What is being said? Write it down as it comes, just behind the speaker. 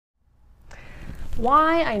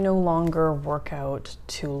why I no longer work out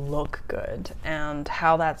to look good and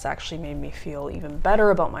how that's actually made me feel even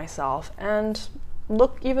better about myself and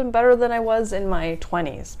look even better than I was in my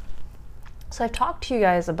 20s. So I've talked to you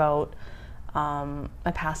guys about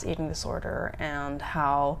my past eating disorder and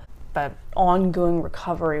how that ongoing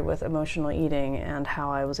recovery with emotional eating and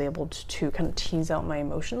how I was able to kind of tease out my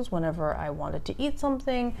emotions whenever I wanted to eat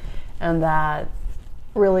something, and that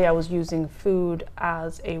really I was using food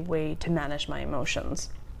as a way to manage my emotions.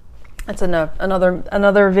 That's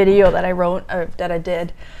another video that I wrote, that I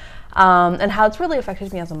did, and how it's really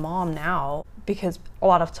affected me as a mom now, because a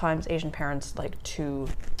lot of times Asian parents like to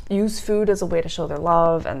use food as a way to show their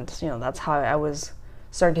love, and that's how I was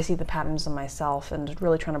starting to see the patterns in myself and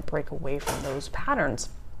really trying to break away from those patterns.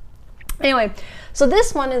 Anyway, so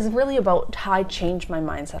this one is really about how I changed my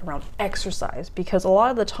mindset around exercise, because a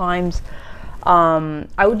lot of the times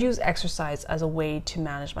I would use exercise as a way to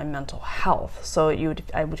manage my mental health. So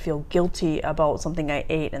I would feel guilty about something I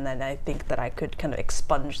ate, and then I think that I could kind of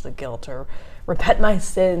expunge the guilt or repent my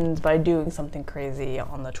sins by doing something crazy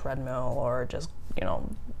on the treadmill, or just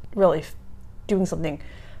really doing something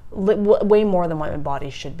way more than what my body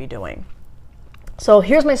should be doing. So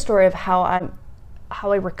here's my story of how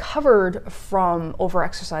I recovered from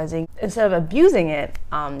over-exercising. Instead of abusing it,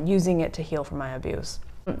 using it to heal from my abuse.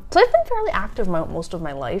 So I've been fairly active most of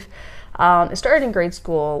my life. It started in grade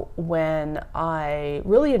school when I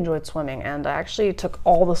really enjoyed swimming, and I actually took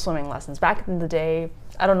all the swimming lessons. Back in the day,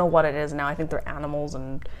 I don't know what it is now, I think they're animals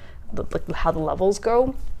and how the levels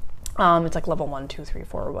go. It's like level 1, 2, 3,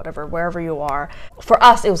 4, or whatever, wherever you are. For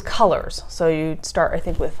us, it was colors. So you'd start, I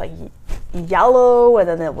think, with like yellow, and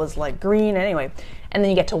then it was like green, anyway. And then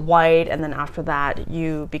you get to white, and then after that,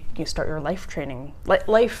 you start your lifeguard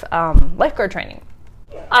training.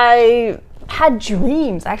 I had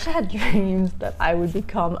dreams. I actually had dreams that I would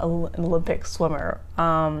become an Olympic swimmer,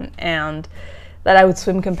 and that I would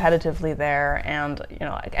swim competitively there. And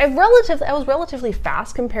I was relatively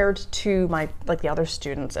fast compared to the other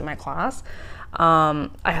students in my class. I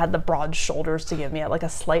had the broad shoulders to give me like a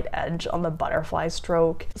slight edge on the butterfly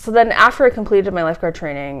stroke. So then after I completed my lifeguard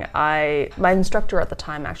training, my instructor at the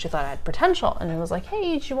time actually thought I had potential, and he was like,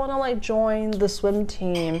 "Hey, do you want to join the swim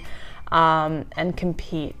team and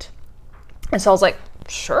compete?" And so I was like,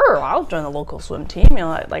 "Sure, I'll join the local swim team."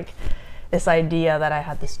 This idea that I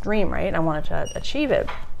had this dream, right? I wanted to achieve it.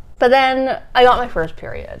 But then I got my first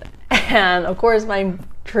period. And of course, my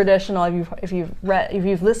traditional, if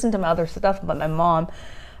you've listened to my other stuff about my mom,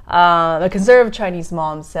 the conservative Chinese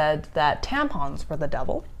mom said that tampons were the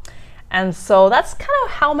devil. And so that's kind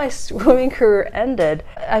of how my swimming career ended.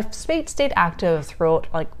 I've stayed active throughout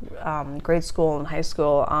grade school and high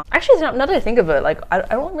school. Actually, now that I think of it, I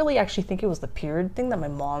don't really actually think it was the period thing that my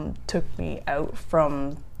mom took me out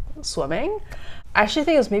from swimming. I actually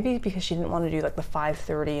think it was maybe because she didn't want to do the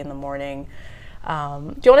 5:30 in the morning. Do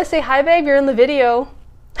you want to say hi, babe? You're in the video.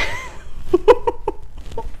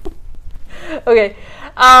 Okay.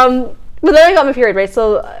 But then I got my period, right?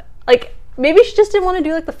 So maybe she just didn't want to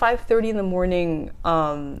do the 5:30 in the morning,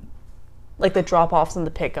 the drop-offs and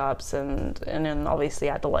the pickups, and then obviously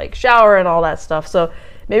I had to shower and all that stuff. So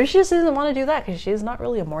maybe she just didn't want to do that because she's not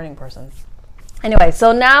really a morning person. Anyway,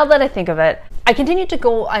 so now that I think of it, I continued to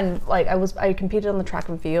go and I competed on the track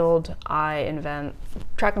and field. I invent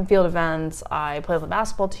track and field events. I played on the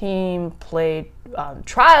basketball team, tried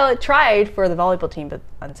for the volleyball team, but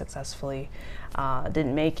unsuccessfully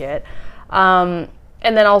didn't make it. And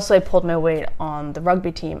then also I pulled my weight on the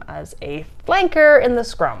rugby team as a flanker in the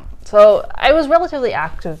scrum. So I was relatively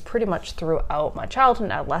active pretty much throughout my childhood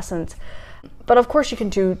and adolescence. But of course you can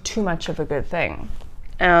do too much of a good thing.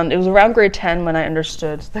 And it was around grade 10 when I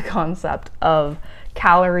understood the concept of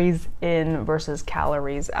calories in versus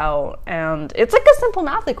calories out. And it's like a simple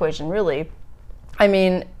math equation, really. I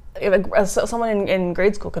mean, someone in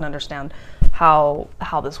grade school can understand how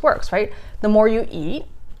this works, right? The more you eat,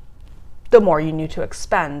 the more you need to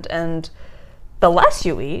expend. And the less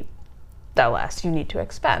you eat, the less you need to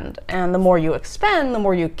expend. And the more you expend, the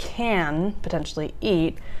more you can potentially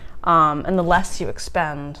eat. And the less you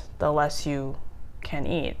expend, the less you can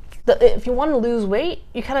eat. If you want to lose weight,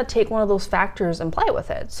 you kind of take one of those factors and play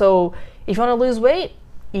with it. So if you want to lose weight,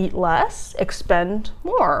 eat less, expend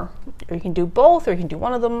more. Or you can do both, or you can do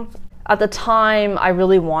one of them. At the time, I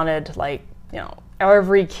really wanted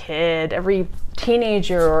every kid, every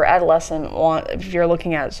teenager or adolescent if you're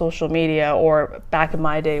looking at social media, or back in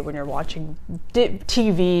my day when you're watching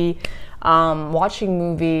TV, watching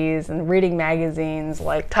movies and reading magazines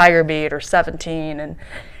like Tiger Beat or 17,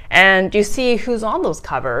 And you see who's on those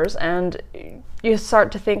covers, and you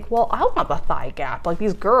start to think, well, I want the thigh gap. Like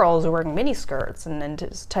these girls are wearing mini skirts and then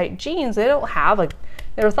just tight jeans, they don't have, like,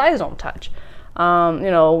 their thighs don't touch. You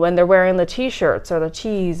know, when they're wearing the t-shirts or the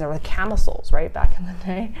tees or the camisoles, right, back in the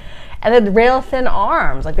day. And then rail thin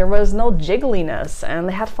arms, like there was no jiggliness, and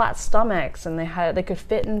they had flat stomachs, and they could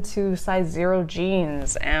fit into size 0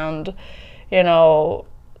 jeans. And, you know,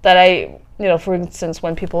 for instance,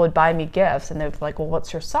 when people would buy me gifts and they'd be like, well,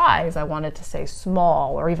 what's your size? I wanted to say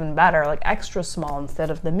small, or even better, like extra small instead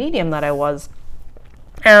of the medium that I was.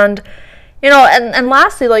 And, you know, and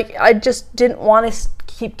lastly, like, I just didn't want to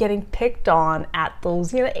keep getting picked on at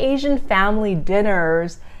those, you know, Asian family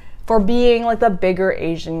dinners for being like the bigger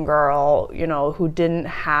Asian girl, you know, who didn't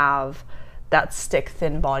have that stick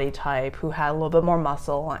thin body type, who had a little bit more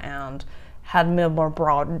muscle and had a little more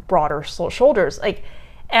broader shoulders. Like,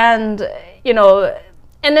 and, you know,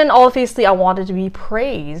 and then obviously I wanted to be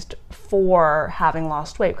praised for having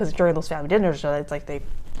lost weight, because during those family dinners, it's like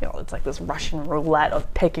it's like this Russian roulette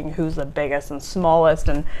of picking who's the biggest and smallest,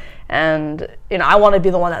 and you know, I want to be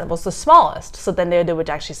the one that was the smallest. So then they would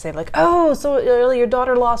actually say like, oh, so your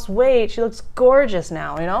daughter lost weight, she looks gorgeous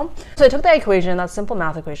now, you know? So I took that equation, that simple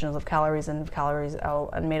math equation of calories in, calories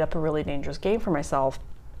out, and made up a really dangerous game for myself,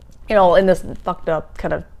 you know, in this fucked up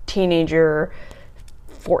kind of teenager,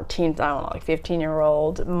 14th, I don't know, like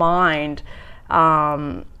 15-year-old mind.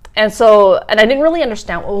 And I didn't really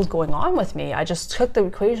understand what was going on with me. I just took the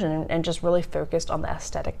equation and just really focused on the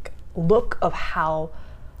aesthetic look of how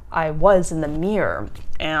I was in the mirror,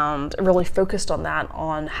 and really focused on that,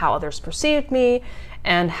 on how others perceived me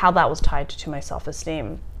and how that was tied to my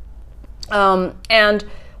self-esteem. And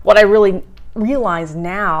what I really realize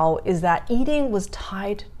now is that eating was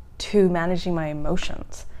tied to managing my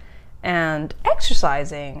emotions, and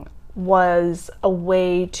exercising was a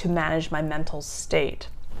way to manage my mental state.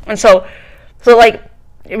 And so like,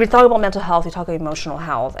 if we talk about mental health, we talk about emotional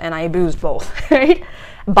health, and I abused both, right?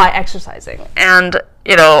 By exercising. And,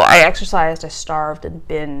 you know, I exercised, I starved and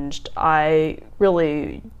binged. I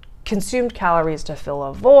really consumed calories to fill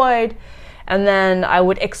a void, and then I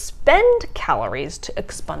would expend calories to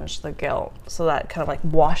expunge the guilt. So that kind of like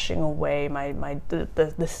washing away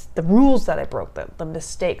the rules that I broke, the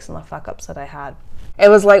mistakes and the fuck ups that I had. It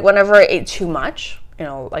was like whenever I ate too much, you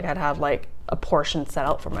know, like I'd have like a portion set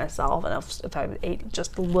out for myself, and if I ate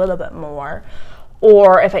just a little bit more,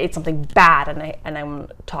 or if I ate something bad, and I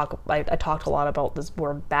talked a lot about this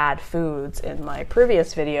word bad foods in my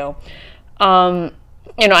previous video.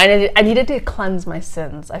 You know, I needed to cleanse my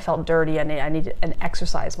sins. I felt dirty, and I needed an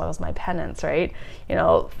exercise. What was my penance, right? You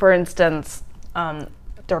know, for instance,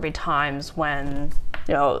 there'd be times when,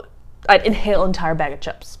 you know, I'd inhale an entire bag of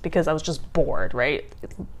chips because I was just bored, right?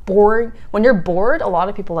 It's boring. When you're bored, a lot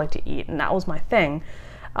of people like to eat, and that was my thing.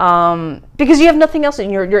 Because you have nothing else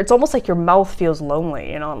in it's almost like your mouth feels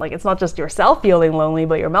lonely, you know, like it's not just yourself feeling lonely,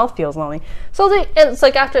 but your mouth feels lonely. So it's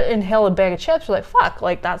like after inhale a bag of chips, you're like, fuck,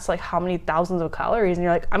 like that's like how many thousands of calories, and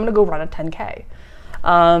you're like, I'm gonna go run a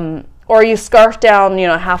 10K. Or you scarf down, you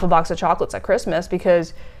know, half a box of chocolates at Christmas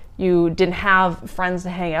because you didn't have friends to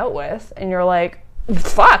hang out with, and you're like,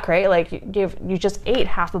 fuck, right? Like you just ate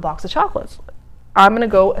half a box of chocolates. I'm gonna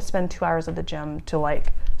go spend 2 hours at the gym to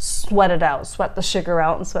like sweat it out, sweat the sugar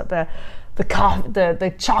out, and sweat the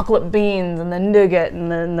chocolate beans and the nougat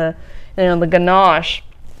and then the ganache.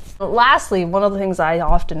 Lastly, one of the things I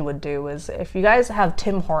often would do is, if you guys have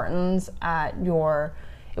Tim Hortons at where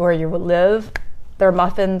you live, there are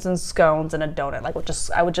muffins and scones and a donut. Like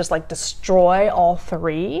I would just like destroy all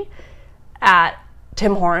three at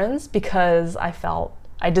Tim Hortons because I felt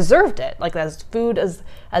I deserved it. Like as food as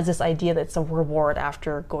this idea that it's a reward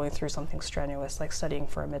after going through something strenuous, like studying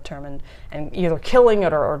for a midterm and either killing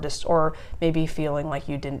it or maybe feeling like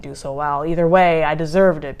you didn't do so well. Either way, I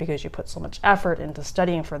deserved it because you put so much effort into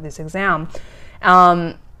studying for this exam.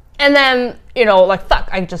 And then, you know, like, fuck,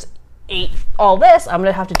 I just ate all this. I'm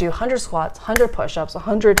gonna have to do 100 squats, 100 push-ups,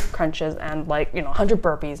 100 crunches, and like, you know, 100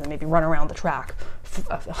 burpees, and maybe run around the track,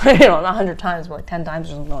 you know, not 100 times, but like 10 times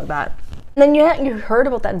or something like that. And then you heard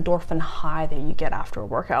about that endorphin high that you get after a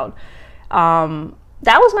workout.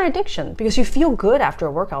 That was my addiction, because you feel good after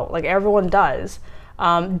a workout, like everyone does.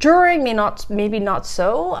 During, maybe not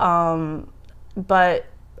so, but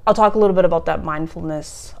I'll talk a little bit about that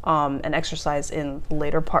mindfulness and exercise in the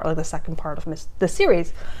later part, like the second part of the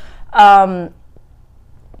series.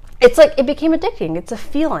 It's like it became addicting. It's a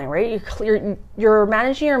feeling, right? You're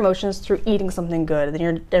managing your emotions through eating something good, and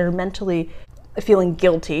then you're mentally feeling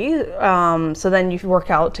guilty. So then you work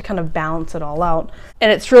out to kind of balance it all out, and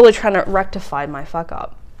it's really trying to rectify my fuck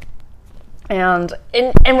up. And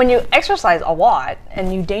when you exercise a lot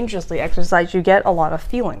and you dangerously exercise, you get a lot of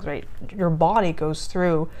feelings, right? Your body goes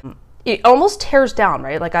through, it almost tears down,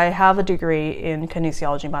 right? Like I have a degree in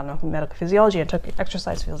kinesiology and biomedical physiology and took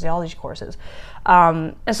exercise physiology courses.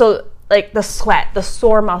 And so like the sweat, the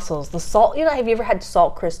sore muscles, the salt, have you ever had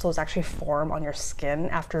salt crystals actually form on your skin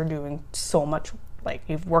after doing so much, like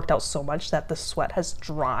you've worked out so much that the sweat has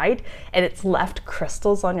dried and it's left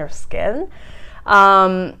crystals on your skin?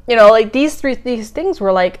 Like these things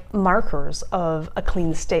were like markers of a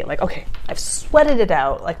clean state. Like, okay, I've sweated it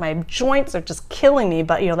out. Like my joints are just killing me,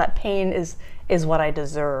 but that pain is what I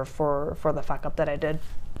deserve for the fuck up that I did.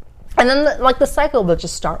 And then the cycle would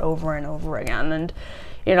just start over and over again. And,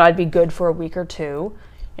 I'd be good for a week or two,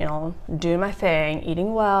 doing my thing,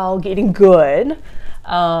 eating well, eating good.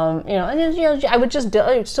 And then, I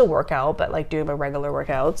would still work out, but like doing my regular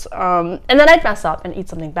workouts. And then I'd mess up and eat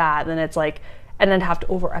something bad. And it's like, and then have to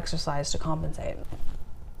over-exercise to compensate.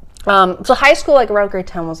 So high school, like around grade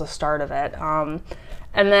 10 was the start of it. And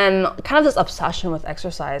then kind of this obsession with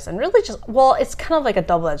exercise and really it's kind of like a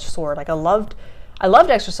double-edged sword. Like I loved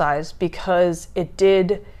exercise because it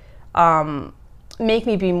did make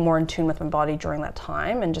me be more in tune with my body during that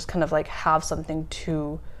time and just kind of like have something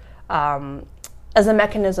to, as a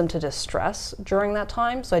mechanism to distress during that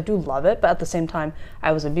time. So I do love it, but at the same time,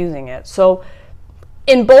 I was abusing it. So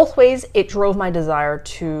in both ways, it drove my desire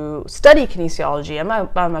to study kinesiology and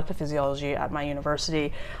biomedical physiology at my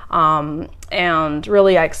university. And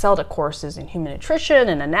really, I excelled at courses in human nutrition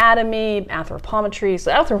and anatomy, anthropometry.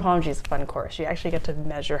 So anthropometry is a fun course. You actually get to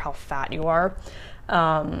measure how fat you are.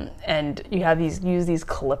 And you have use these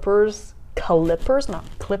calipers, not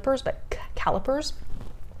clippers, but calipers.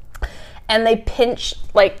 And they pinch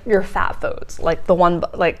like your fat folds, like the one,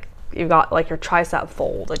 like, you've got like your tricep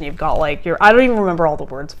fold and you've got like I don't even remember all the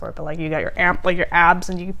words for it, but like you got your your abs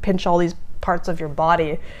and you pinch all these parts of your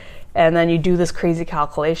body and then you do this crazy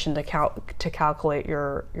calculation to calculate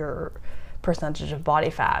your percentage of body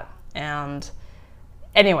fat. And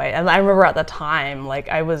anyway, and I remember at the time, like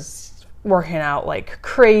I was working out like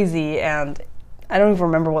crazy and I don't even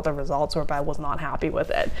remember what the results were, but I was not happy with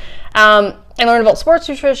it. I learned about sports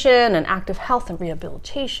nutrition and active health and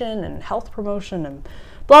rehabilitation and health promotion and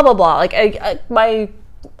blah, blah, blah. Like at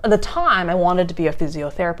the time I wanted to be a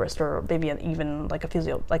physiotherapist or maybe even like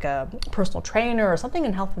a personal trainer or something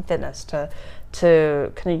in health and fitness to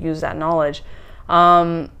kind of use that knowledge.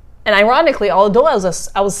 And ironically, although I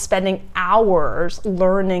was spending hours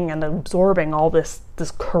learning and absorbing all this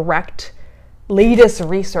correct latest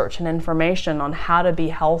research and information on how to be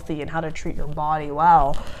healthy and how to treat your body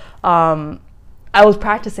well, I was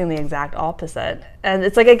practicing the exact opposite. And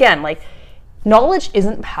it's like, again, like, knowledge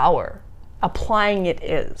isn't power. Applying it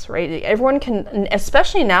is, right? Everyone can,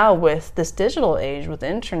 especially now with this digital age, with the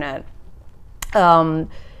internet,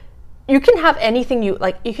 you can have anything you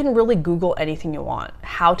can really Google anything you want,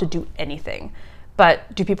 how to do anything.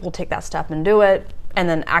 But do people take that step and do it? And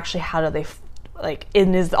then actually, how do they,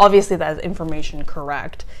 is obviously that information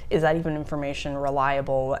correct? Is that even information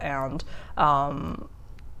reliable and,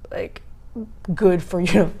 good for you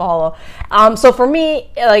to follow? So for me,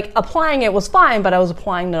 like, applying it was fine, but I was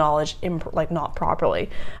applying the knowledge not properly.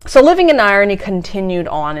 So living in irony continued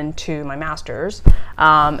on into my master's,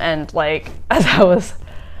 and like as I was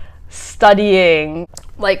studying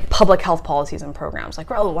like public health policies and programs, like,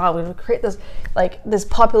 oh wow, we would create this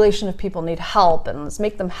population of people need help and let's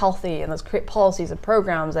make them healthy and let's create policies and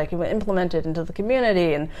programs that can be implemented into the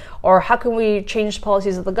community, or how can we change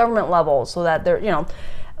policies at the government level so that they're,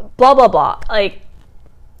 blah, blah, blah. Like,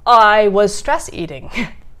 I was stress eating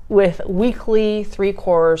with weekly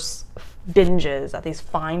 3-course binges at these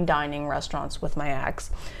fine dining restaurants with my ex.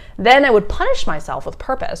 Then I would punish myself with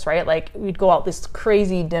purpose, right? Like, we'd go out these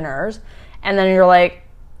crazy dinners and then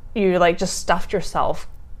you just stuffed yourself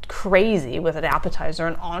crazy with an appetizer,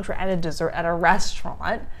 an entree, and a dessert at a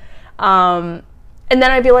restaurant. And then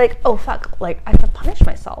I'd be like, oh fuck, like, I have to punish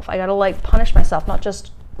myself. I gotta punish myself, not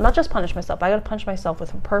just punish myself. I gotta punish myself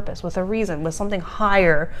with a purpose, with a reason, with something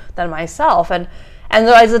higher than myself. And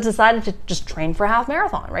so I decided to just train for a half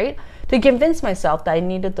marathon, right? To convince myself that I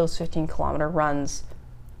needed those 15-kilometer runs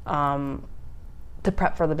to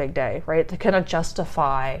prep for the big day, right? To kind of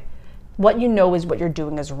justify what is what you're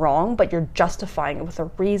doing is wrong, but you're justifying it with a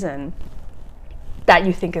reason that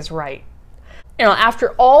you think is right.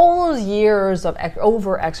 After all those years of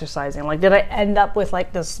over-exercising, did I end up with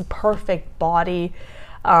this perfect body,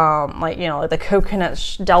 the coconut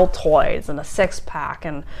deltoids and a six-pack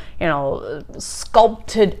and,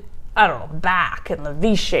 sculpted, back and the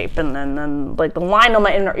V shape and then the line on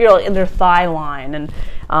my inner thigh line and,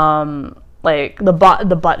 like the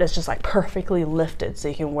butt is just like perfectly lifted, so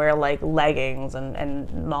you can wear like leggings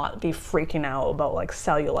and not be freaking out about like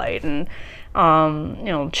cellulite and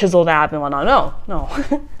chiseled ab and whatnot. No.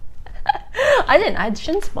 I didn't. I had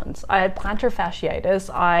shin splints. I had plantar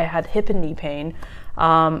fasciitis. I had hip and knee pain.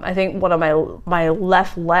 I think one of my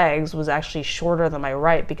left legs was actually shorter than my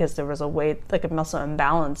right because there was a muscle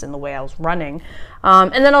imbalance in the way I was running.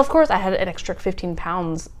 And then of course I had an extra 15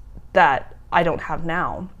 pounds that I don't have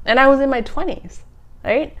now. And I was in my 20s,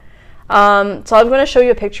 right? So I'm going to show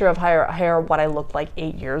you a picture of what I looked like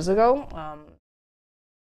 8 years ago.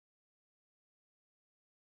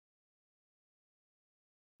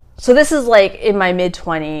 So this is like in my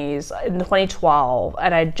mid-20s, in 2012,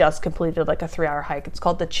 and I just completed like a 3-hour hike. It's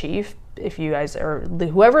called the Chief. If you guys if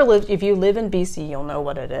you live in BC, you'll know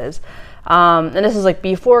what it is. And this is like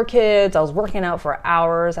before kids. I was working out for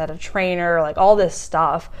hours. I had a trainer, like all this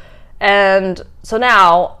stuff. And so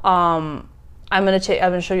now, I'm gonna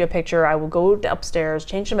show you a picture. I will go upstairs,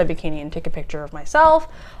 change into my bikini, and take a picture of myself.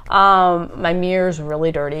 My mirror's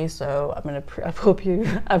really dirty, so I hope you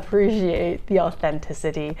appreciate the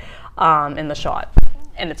authenticity in the shot,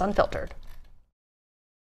 and it's unfiltered.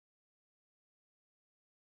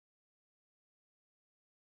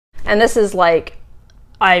 And this is like,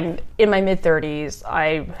 I'm in my mid-30s.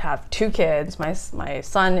 I have 2 kids. My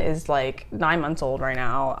son is like 9 months old right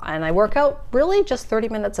now, and I work out really just 30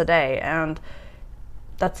 minutes a day, and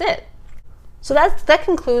that's it. So that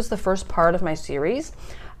concludes the first part of my series.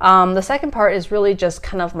 The second part is really just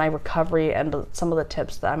kind of my recovery and some of the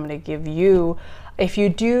tips that I'm going to give you if you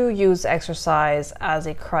do use exercise as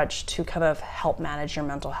a crutch to kind of help manage your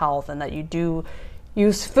mental health, and that you do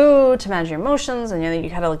use food to manage your emotions, and you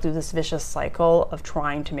kind of like do this vicious cycle of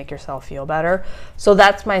trying to make yourself feel better. So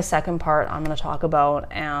that's my second part I'm going to talk about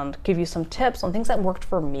and give you some tips on things that worked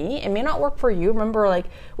for me. It may not work for you. Remember, like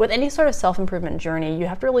with any sort of self-improvement journey, you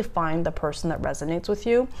have to really find the person that resonates with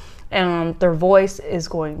you, and their voice is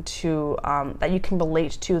going to that you can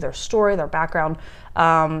relate to, their story, their background.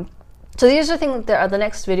 So these are things that the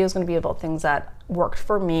next video is going to be about things that worked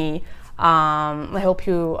for me. I hope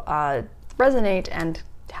you resonate and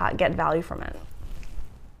get value from it.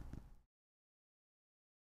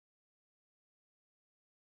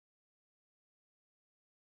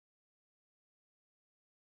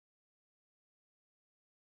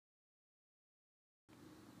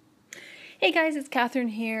 Hey guys, it's Catherine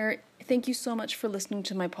here. Thank you so much for listening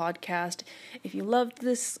to my podcast. If you loved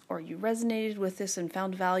this or you resonated with this and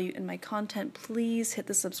found value in my content, please hit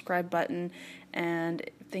the subscribe button, and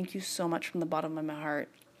thank you so much from the bottom of my heart.